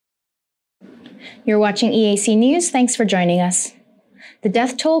You're watching EAC News. Thanks for joining us. The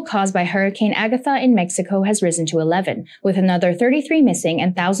death toll caused by Hurricane Agatha in Mexico has risen to 11, with another 33 missing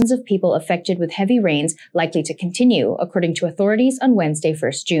and thousands of people affected with heavy rains likely to continue, according to authorities on Wednesday,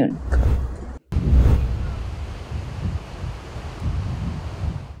 1st June.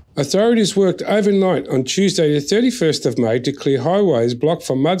 Authorities worked overnight on Tuesday the 31st of May to clear highways blocked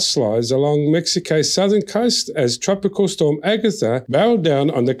for mudslides along Mexico's southern coast as Tropical Storm Agatha barreled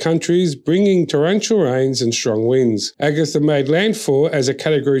down on the countries, bringing torrential rains and strong winds. Agatha made landfall as a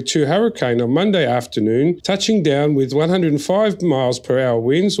Category 2 hurricane on Monday afternoon, touching down with 105 miles per hour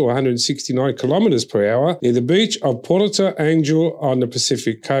winds or 169 kilometers per hour near the beach of Puerto Angel on the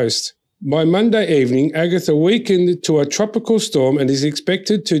Pacific coast. By Monday evening, Agatha weakened to a tropical storm and is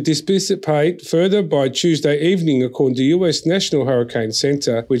expected to dissipate further by Tuesday evening, according to U.S. National Hurricane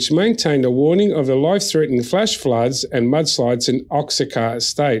Center, which maintained a warning of the life-threatening flash floods and mudslides in Oaxaca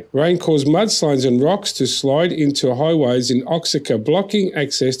state. Rain caused mudslides and rocks to slide into highways in Oaxaca, blocking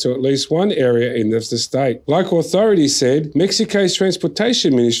access to at least one area in the state. Local authorities said Mexico's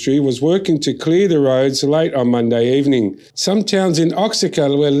transportation ministry was working to clear the roads late on Monday evening. Some towns in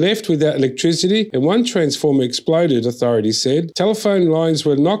Oaxaca were left without electricity and one transformer exploded, authorities said. Telephone lines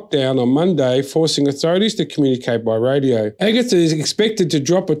were knocked down on Monday, forcing authorities to communicate by radio. Agatha is expected to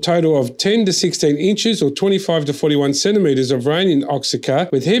drop a total of 10 to 16 inches or 25 to 41 centimeters of rain in Oaxaca,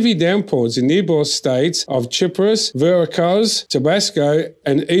 with heavy downpours in nearby states of Chiapas, Veracruz, Tabasco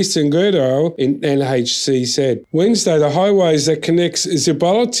and eastern Guerrero, NHC said. Wednesday, the highways that connects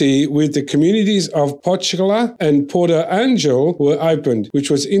Zipolite with the communities of Pochla and Puerto Angel were opened,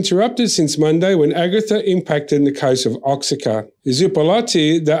 which was interrupted since Monday when Agatha impacted the coast of Oaxaca.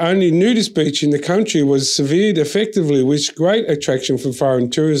 Zipolite, the only nudist beach in the country, was severed effectively, with great attraction for foreign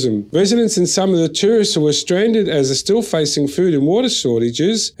tourism. Residents and some of the tourists were stranded as they're still facing food and water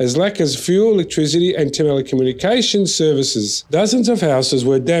shortages, as lack of fuel, electricity and telecommunications services. Dozens of houses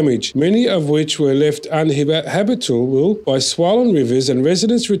were damaged, many of which were left uninhabitable by swollen rivers, and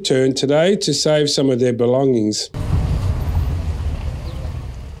residents returned today to save some of their belongings.